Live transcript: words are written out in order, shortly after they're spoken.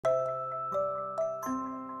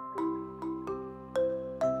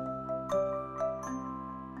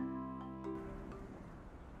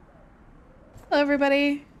Hello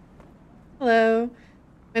everybody. Hello.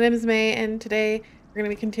 My name is May and today we're going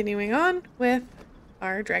to be continuing on with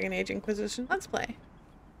our Dragon Age Inquisition Let's Play.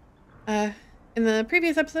 In the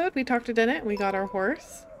previous episode we talked to Dennett and we got our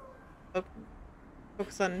horse.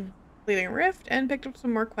 Focus on completing a rift and picked up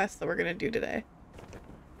some more quests that we're going to do today.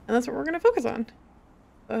 And that's what we're going to focus on.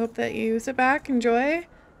 So I hope that you sit back, enjoy,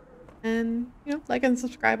 and like and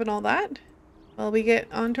subscribe and all that while we get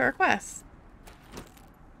on to our quests.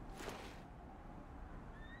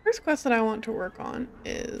 First quest that I want to work on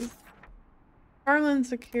is farmland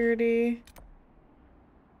security.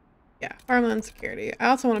 Yeah, farmland security. I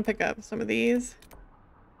also want to pick up some of these.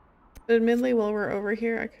 But admittedly, while we're over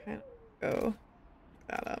here, I kind of go pick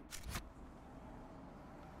that up.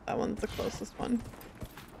 That one's the closest one.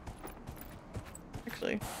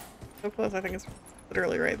 Actually, so close, I think it's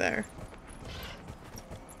literally right there.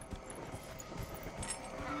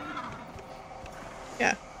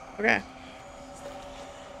 Yeah, okay.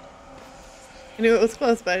 I knew it was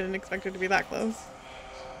close, but I didn't expect it to be that close.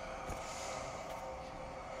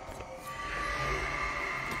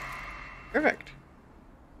 Perfect.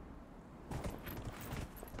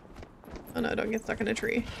 Oh no, don't get stuck in a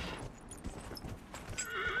tree.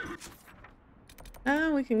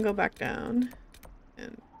 Now we can go back down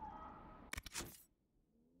and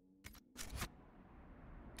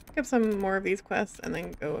pick up some more of these quests and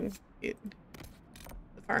then go and get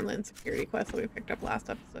the farmland security quest that we picked up last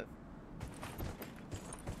episode.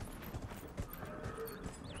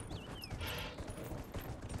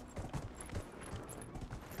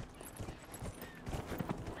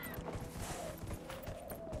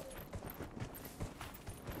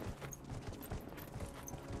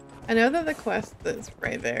 I know that the quest that's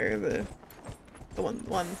right there, the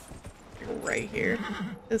one right here,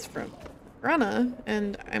 is from Rana,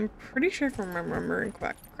 and I'm pretty sure if I'm remembering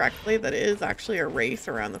correctly that it is actually a race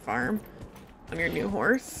around the farm on your new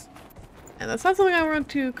horse. And that's not something I want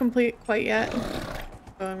to complete quite yet.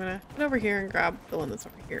 So I'm gonna head over here and grab the one that's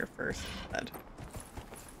over here first instead.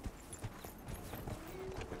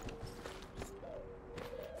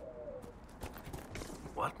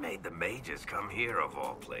 What made the mages come here of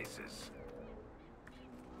all places?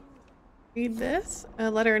 Read this.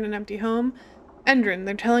 A letter in an empty home. Endrin,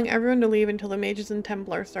 they're telling everyone to leave until the mages and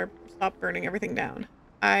Templars stop burning everything down.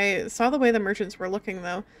 I saw the way the merchants were looking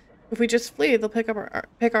though. If we just flee, they'll pick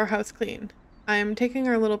our house clean. I'm taking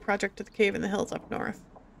our little project to the cave in the hills up north.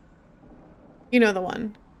 You know the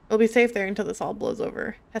one. We'll be safe there until this all blows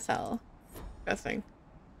over. Hessel. Interesting.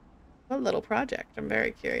 What little project? I'm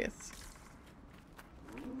very curious.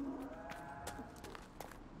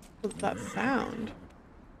 What's that sound?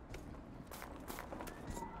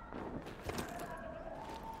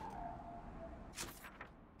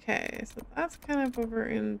 Okay, so that's kind of over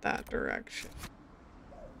in that direction.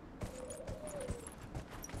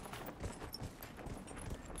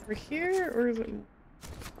 Over here, or is it?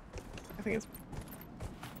 I think it's.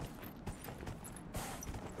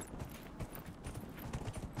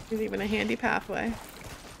 There's even a handy pathway.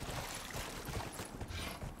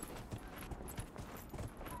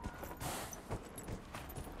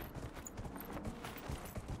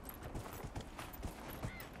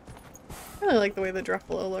 I really like the way the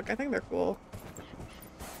Druffalo look. I think they're cool.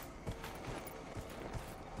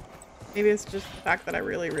 Maybe it's just the fact that I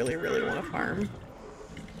really want to farm.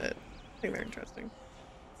 But I think they're interesting.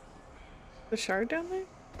 The shard down there?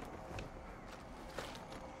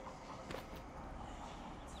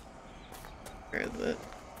 Where is it?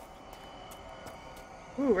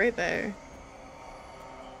 Ooh, right there.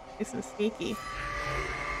 Nice and sneaky.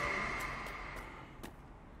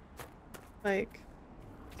 Like...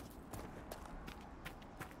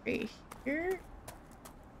 right here?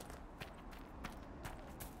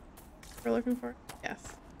 We're looking for?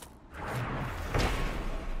 Yes.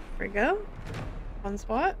 There we go. One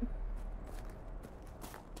spot.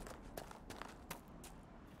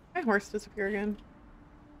 My horse disappeared again.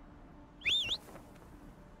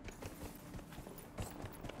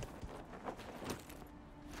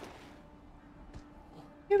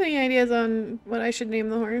 Do you have any ideas on what I should name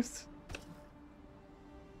the horse?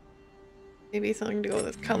 Maybe something to go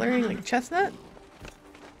with coloring, like chestnut?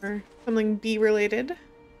 Or something bee related,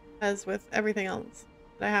 as with everything else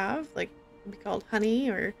that I have, like it would be called Honey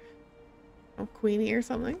or Queenie or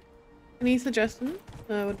something. Any suggestions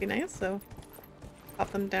would be nice, so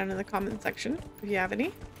pop them down in the comment section if you have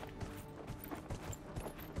any.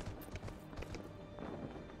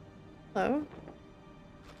 Hello?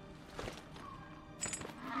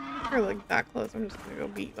 If you're like that close, I'm just gonna go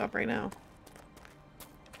beat up right now.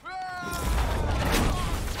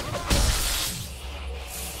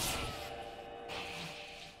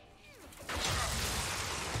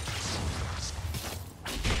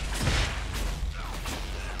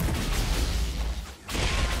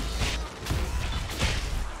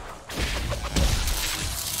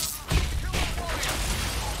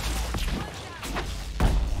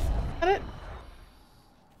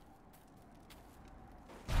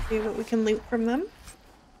 See what we can loot from them.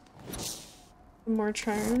 Some more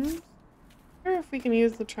charms. I wonder if we can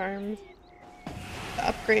use the charms to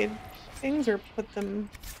upgrade things or put them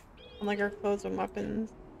on like our clothes and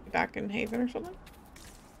weapons back in Haven or something.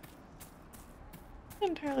 I'm not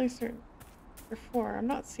entirely certain. Before, I'm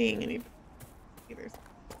not seeing any either.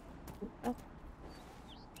 Oh.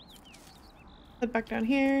 Head back down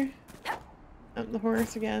here. The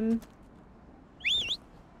horse again.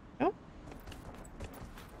 Oh.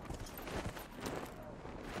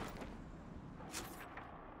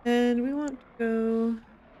 And we want to go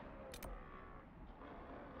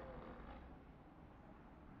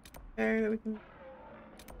there that we can.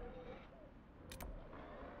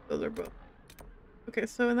 Those are both. Okay,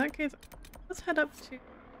 so in that case, let's head up to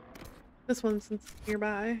this one since it's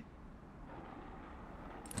nearby.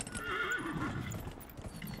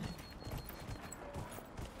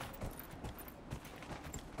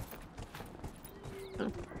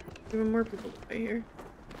 Oh, even more people right here.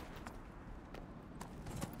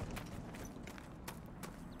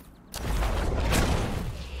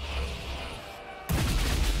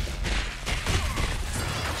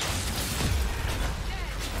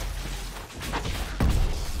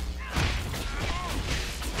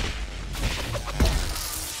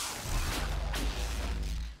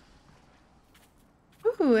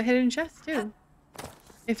 Ooh, a hidden chest too.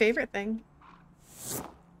 My favorite thing.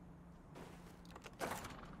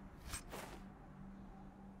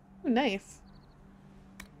 Ooh, nice.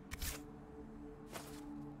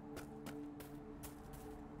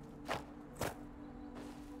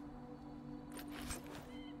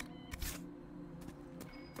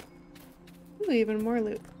 Ooh, even more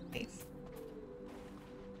loot. Nice.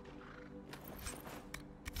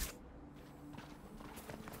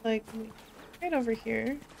 Like right over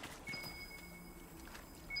here.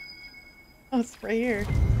 Oh, it's right here.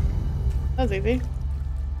 That was easy.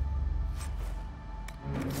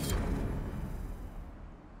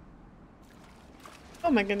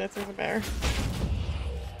 Oh my goodness, there's a bear.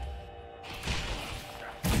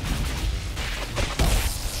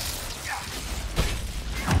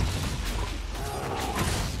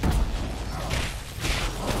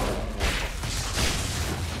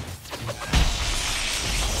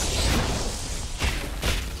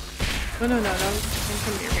 Oh no, don't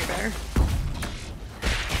come near me, bear.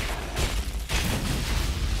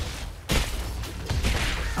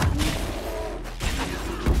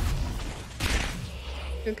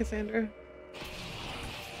 Go, Cassandra.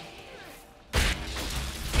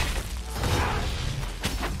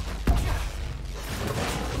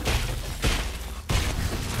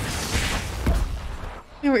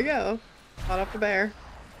 Here we go. Fought up the bear.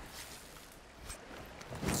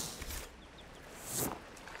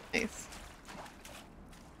 Nice.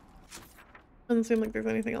 Doesn't seem like there's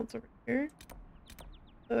anything else over here.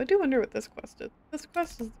 So I do wonder what this quest is. This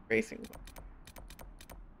quest is the racing quest.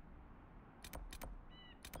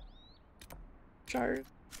 Shards.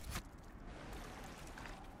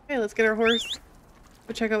 Okay, let's get our horse.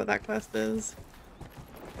 Go check out what that quest is.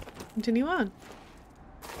 Continue on.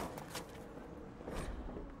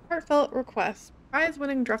 Heartfelt request.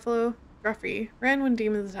 Prize-winning Druffy ran when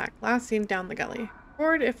demons attacked. Last seen down the gully.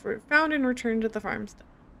 Reward if found and returned to the farmstead.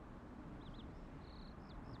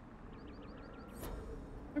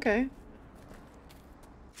 Okay.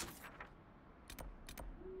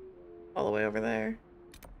 All the way over there.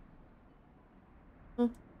 Oh.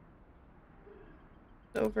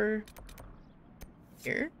 Over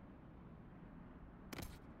here.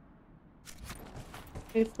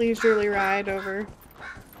 Nice leisurely ride over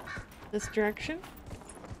this direction.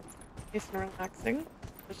 Nice and relaxing.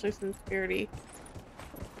 Especially since we already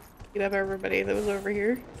beat up everybody that was over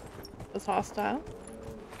here. It was hostile.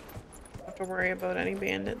 Don't have to worry about any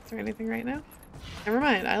bandits or anything right now. Never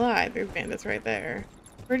mind, I lied. There's bandits right there.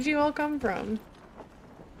 Where'd you all come from?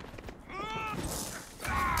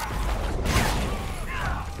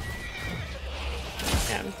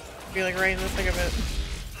 Yeah, I'm be like right in the thick of it.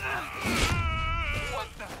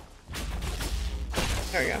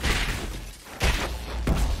 There we go.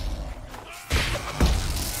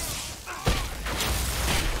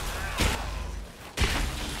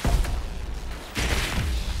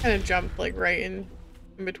 Kind of jumped like right in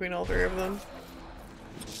between all three of them.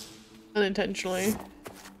 Unintentionally.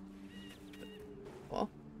 Well.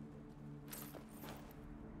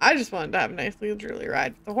 I just wanted to have a nice leisurely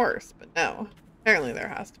ride with the horse, but no. Apparently there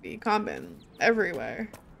has to be combat everywhere.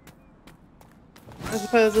 I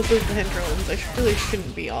suppose this is the Hinterlands. I really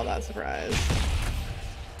shouldn't be all that surprised.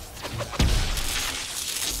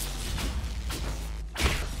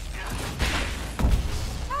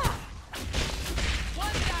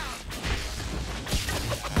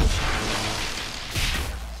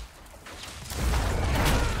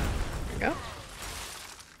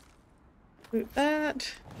 Loot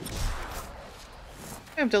that.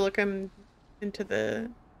 I have to look into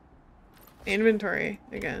the inventory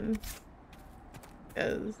again.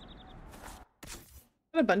 Because I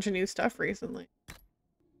got a bunch of new stuff recently.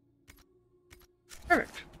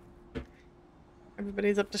 Perfect.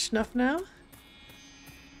 Everybody's up to snuff now.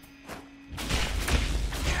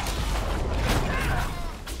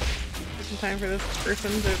 Some time for this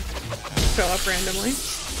person to show up randomly.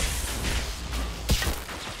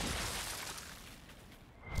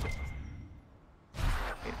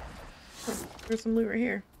 Oh, there's some loot right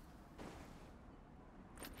here.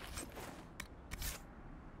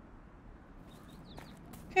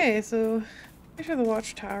 Okay, so make sure the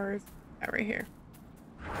watchtower is right here.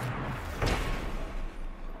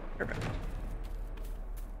 Perfect.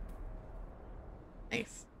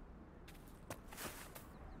 Nice.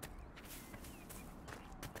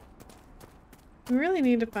 We really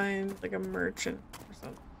need to find like a merchant or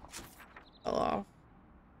something. Fell off.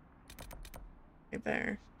 Right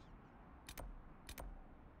there.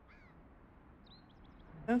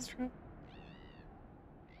 Fast travel.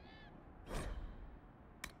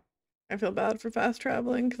 I feel bad for fast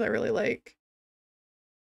traveling because I really like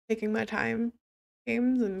taking my time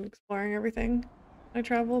games and exploring everything when I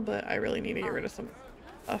travel, but I really need to get rid of some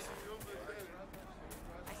stuff.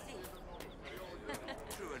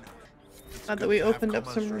 Glad that we opened up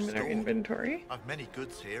some room in our inventory. I've many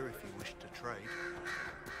goods here if you wish to trade.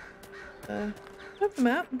 Up the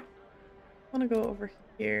map. I want to go over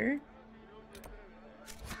here.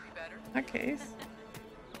 In that case,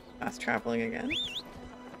 fast traveling again.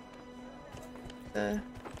 The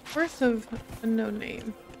Horse of Unknown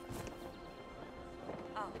Name.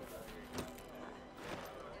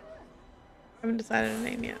 Haven't decided a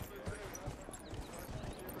name yet.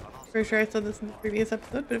 Pretty sure I said this in the previous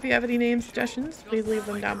episode, but if you have any name suggestions, please leave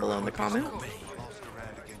them down below in the comments.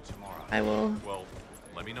 I will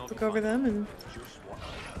look over them and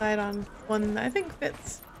decide on one that I think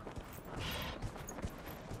fits.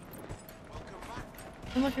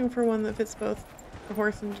 I'm looking for one that fits both the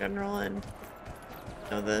horse in general and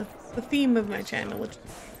the theme of my channel, which is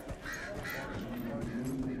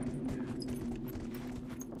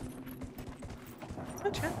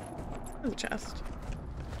a chest. There's a chest.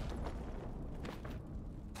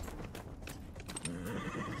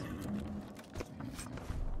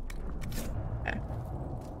 Okay.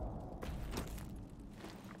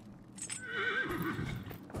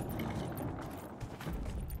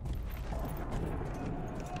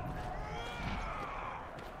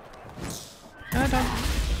 No,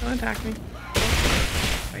 don't attack me.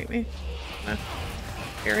 Fight me. I'm gonna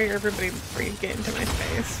carry everybody before you get into my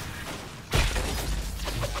space.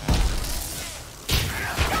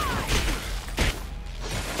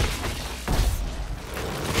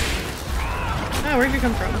 Oh, where'd you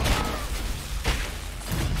come from?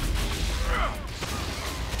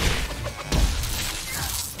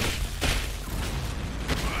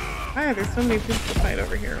 Ah, there's so many people to fight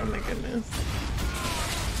over here. Oh my goodness.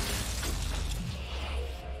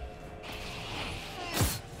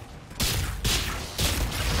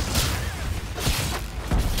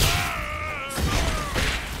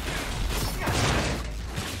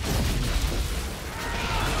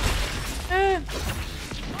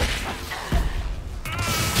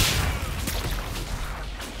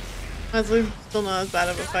 Honestly, still not as bad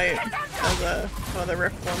of a fight as some of the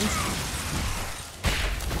rift ones.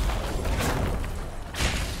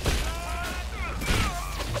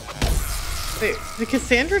 Wait, did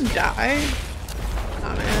Cassandra die?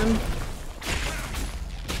 Oh man.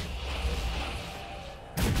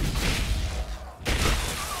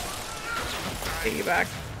 Take you back,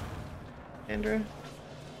 Cassandra.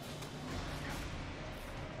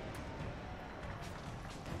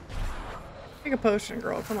 Take a potion,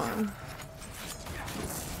 girl, come on.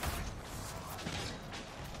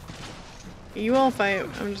 You all fight.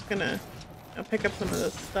 I'm just gonna pick up some of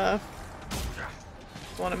this stuff.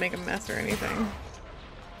 Don't want to make a mess or anything.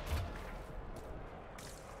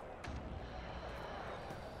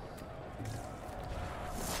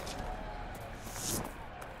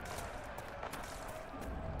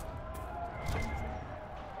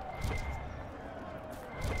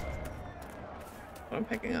 What I'm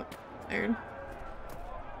picking up. Iron.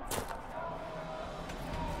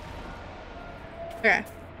 Okay.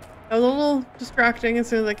 That was a little distracting as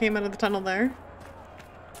soon as I came out of the tunnel there.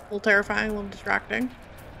 A little terrifying, a little distracting.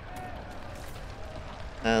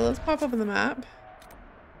 Let's pop up on the map.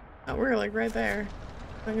 Oh, we're like right there.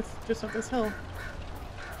 I think it's just up this hill.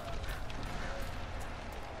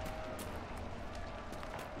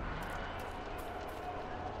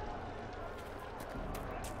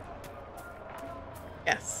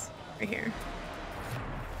 Yes. Right here.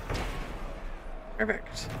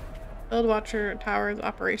 Perfect. Build Watcher Towers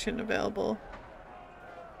operation available.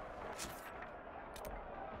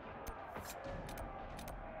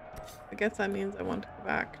 I guess that means I want to go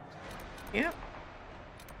back. Yep.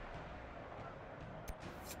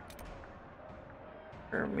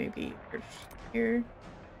 Or maybe here.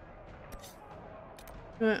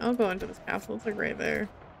 I'll go into this castle. It's like right there.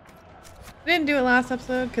 I didn't do it last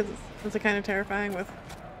episode because it's kind of terrifying with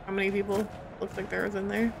how many people looks like there was in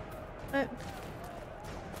there. But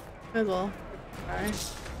as well. Bye.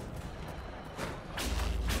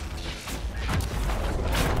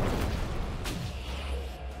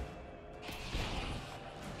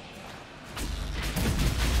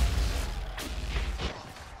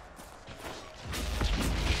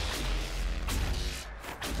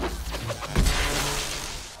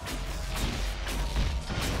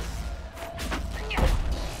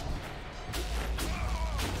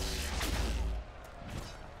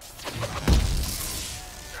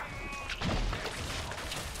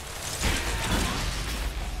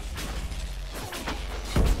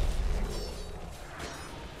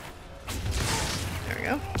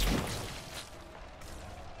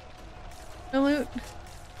 No loot?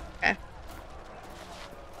 Okay.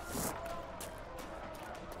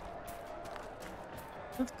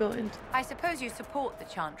 Let's go into... I suppose you support the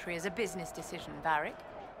Chantry as a business decision, Varric?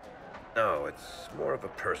 No, it's more of a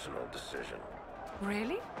personal decision.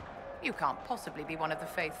 Really? You can't possibly be one of the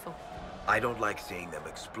faithful. I don't like seeing them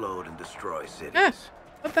explode and destroy cities. Ah,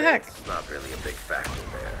 what the heck? It's not really a big factor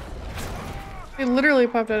there. It literally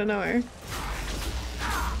popped out of nowhere.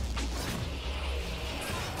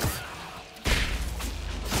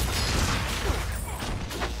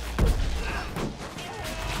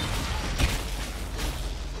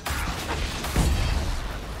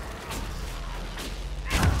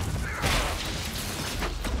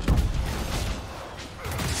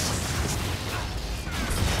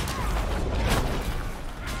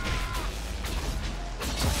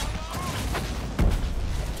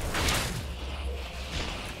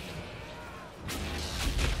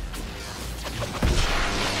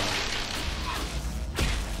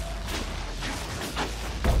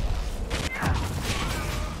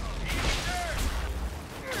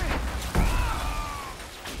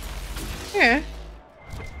 Yeah.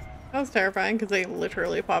 That was terrifying because they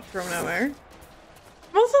literally popped from nowhere.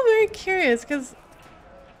 I'm also very curious because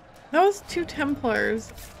that was 2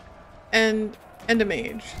 Templars and a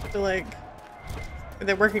mage. So like, are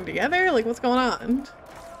they working together? Like, what's going on?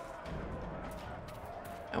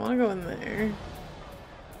 I want to go in there.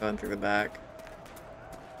 Going through the back.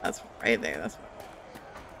 That's right there. That's what...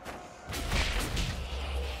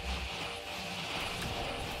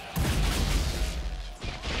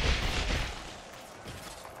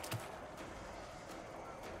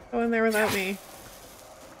 Go in there without me.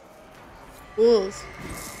 Fools.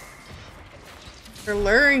 They're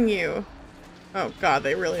luring you. Oh god,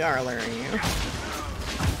 they really are luring you.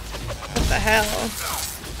 What the hell?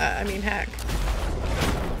 I mean, heck.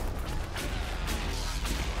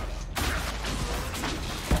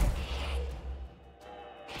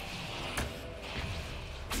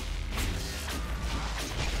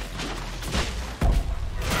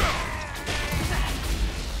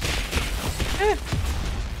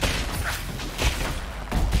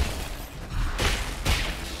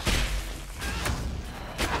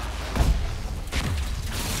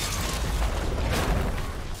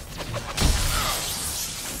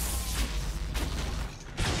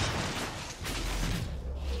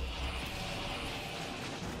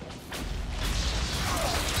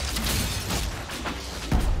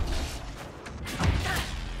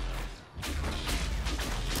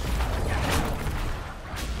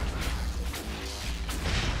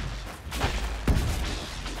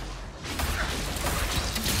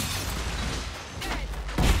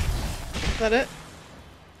 Is that it?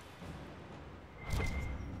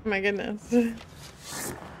 Oh my goodness.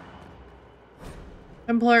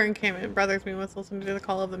 Templar encampment. Brothers, we must listen to the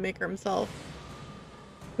call of the Maker himself,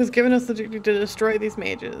 who's given us the duty to destroy these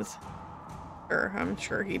mages. Sure, I'm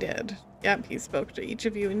sure he did. Yep, he spoke to each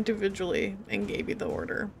of you individually and gave you the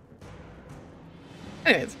order.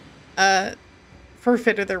 Anyways,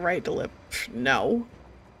 forfeited their right to live. No.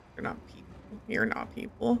 You're not people. You're not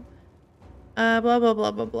people. Blah, blah, blah,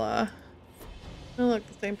 blah, blah. Oh, look,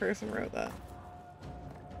 the same person wrote that.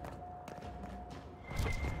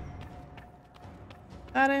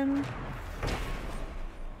 That in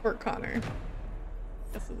Fort Connor.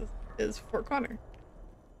 Yes, this is Fort Connor.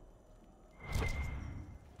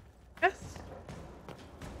 Yes.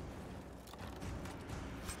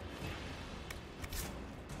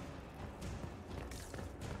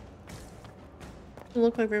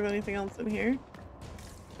 doesn't look like there's anything else in here.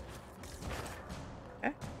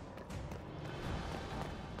 Okay.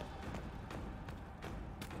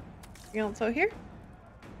 Anything else out here?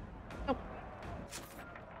 Nope.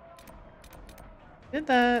 Did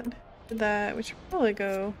that. Did that. We should probably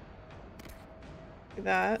go do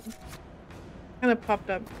that. Kind of popped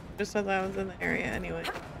up just as I was in the area anyway.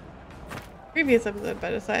 Previous episode, but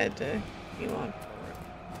I decided to continue on.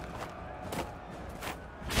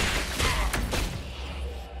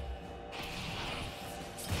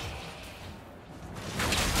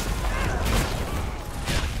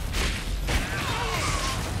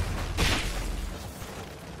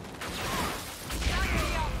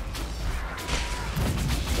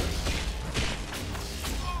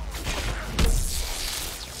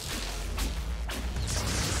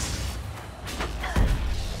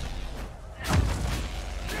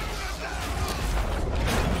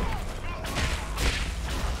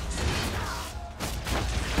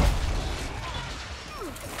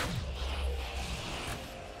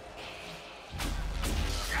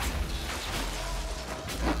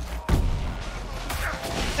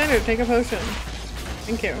 Take a potion.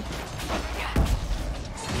 Thank you. Is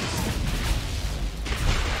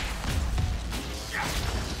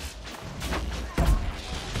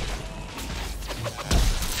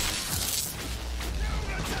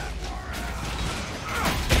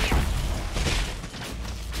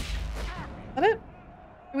that it?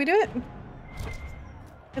 Did we do it?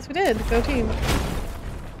 Yes, we did. Go team.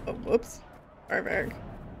 Oh, whoops. Barbaric.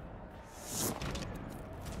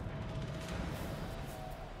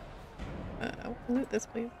 Loot this,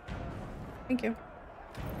 please. Thank you.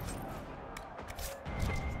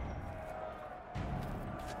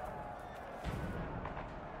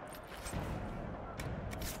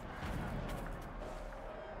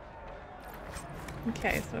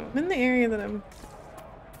 Okay, so I'm in the area that I'm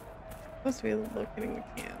supposed to be locating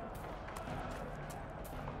the camp.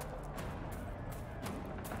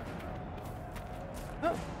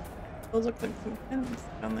 Oh, those look like some pins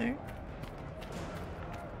down there.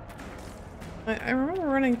 I remember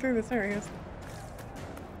running through this area.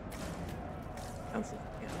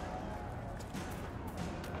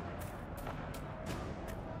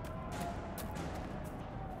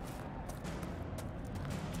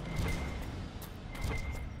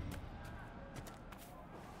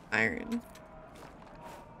 Iron.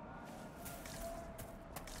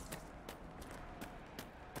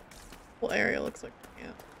 Whole area looks like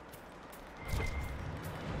camp.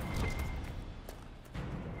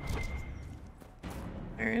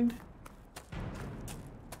 Iron.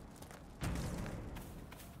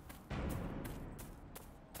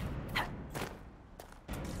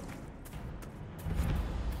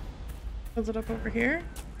 Was it up over here?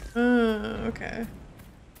 Okay.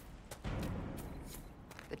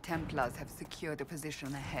 The Templars have secured a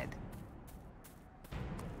position ahead.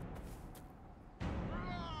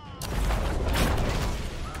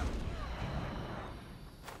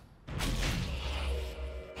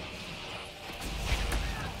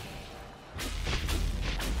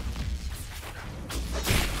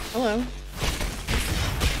 Hello.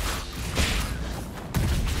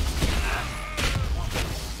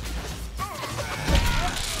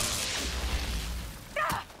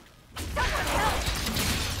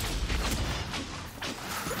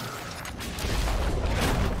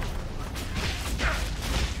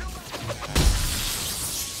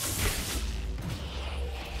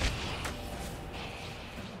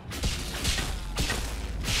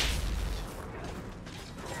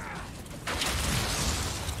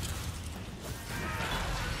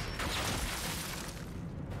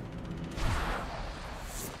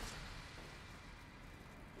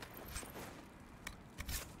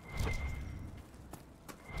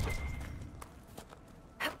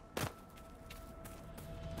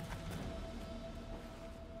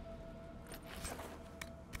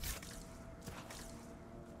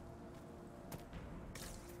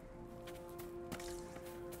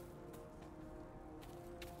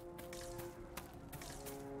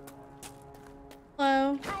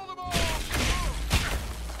 Hello.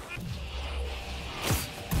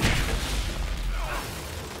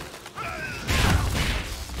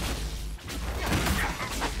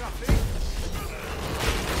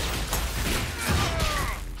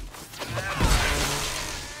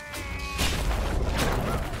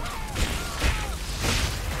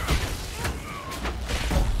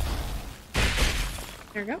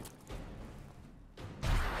 There we go.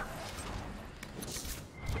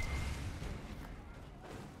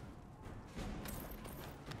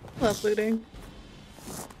 Love looting.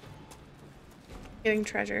 Getting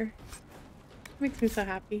treasure. Makes me so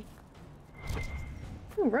happy.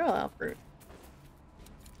 Ooh, royal fruit.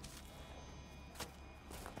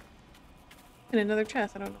 And another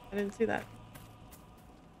chest. I don't know. I didn't see that.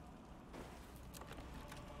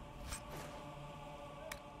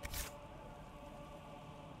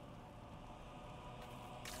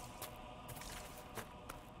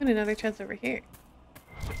 And another chest over here.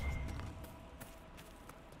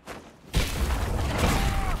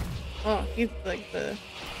 Oh, he's like the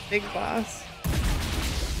big boss.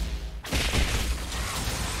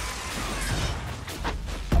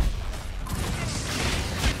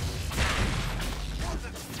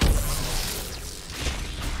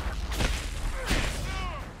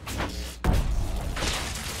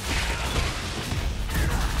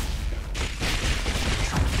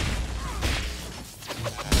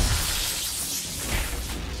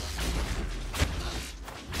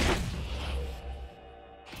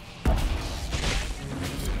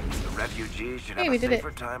 Refugees should Hey, have we a did it.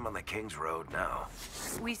 safer time on the King's Road now.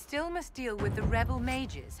 We still must deal with the rebel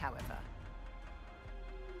mages, however.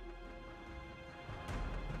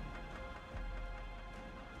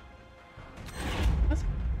 That's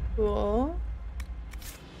cool.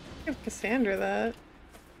 Give Cassandra that.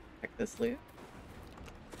 Check this loot.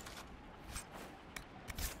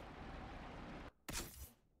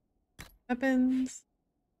 Weapons.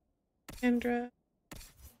 Cassandra.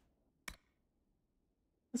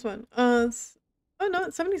 This one. It's, oh no,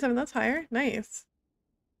 it's 77. That's higher. Nice.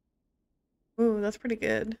 Ooh, that's pretty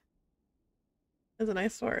good. That's a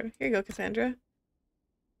nice sword. Here you go, Cassandra.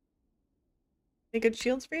 Any good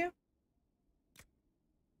shields for you?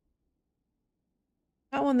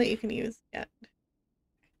 Not one that you can use yet.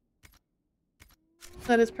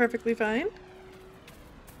 That is perfectly fine.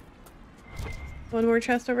 One more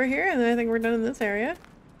chest over here, and then I think we're done in this area.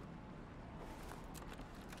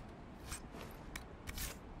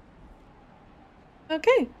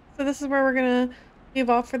 Okay, so this is where we're gonna leave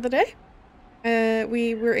off for the day.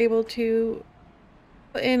 We were able to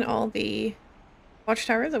put in all the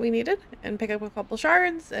watchtowers that we needed and pick up a couple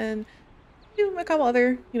shards and do a couple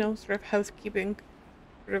other, you know, sort of housekeeping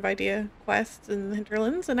sort of idea quests in the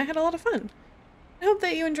Hinterlands, and I had a lot of fun. I hope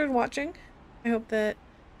that you enjoyed watching. I hope that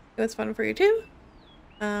it was fun for you too.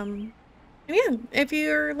 And yeah, if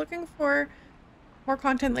you're looking for more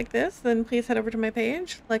content like this, then please head over to my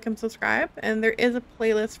page, like and subscribe, and there is a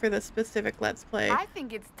playlist for this specific Let's Play. I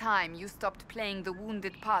think it's time you stopped playing the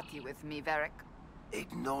wounded party with me, Varric.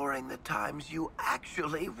 Ignoring the times you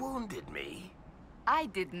actually wounded me. I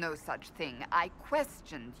did no such thing. I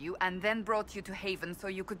questioned you and then brought you to Haven so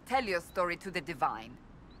you could tell your story to the Divine.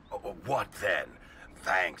 Oh, what then?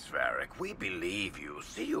 Thanks, Varric. We believe you.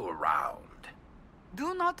 See you around.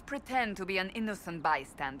 Do not pretend to be an innocent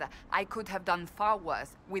bystander. I could have done far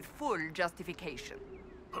worse, with full justification.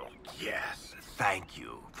 Oh, yes. Thank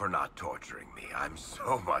you for not torturing me. I'm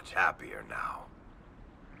so much happier now.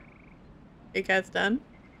 You guys done?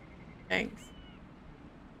 Thanks.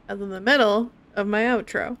 I was in the middle of my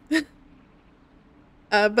outro.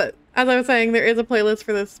 But as I was saying, there is a playlist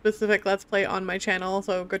for this specific Let's Play on my channel,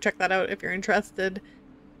 so go check that out if you're interested.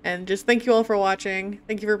 And just thank you all for watching.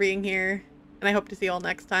 Thank you for being here. And I hope to see you all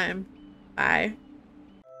next time. Bye.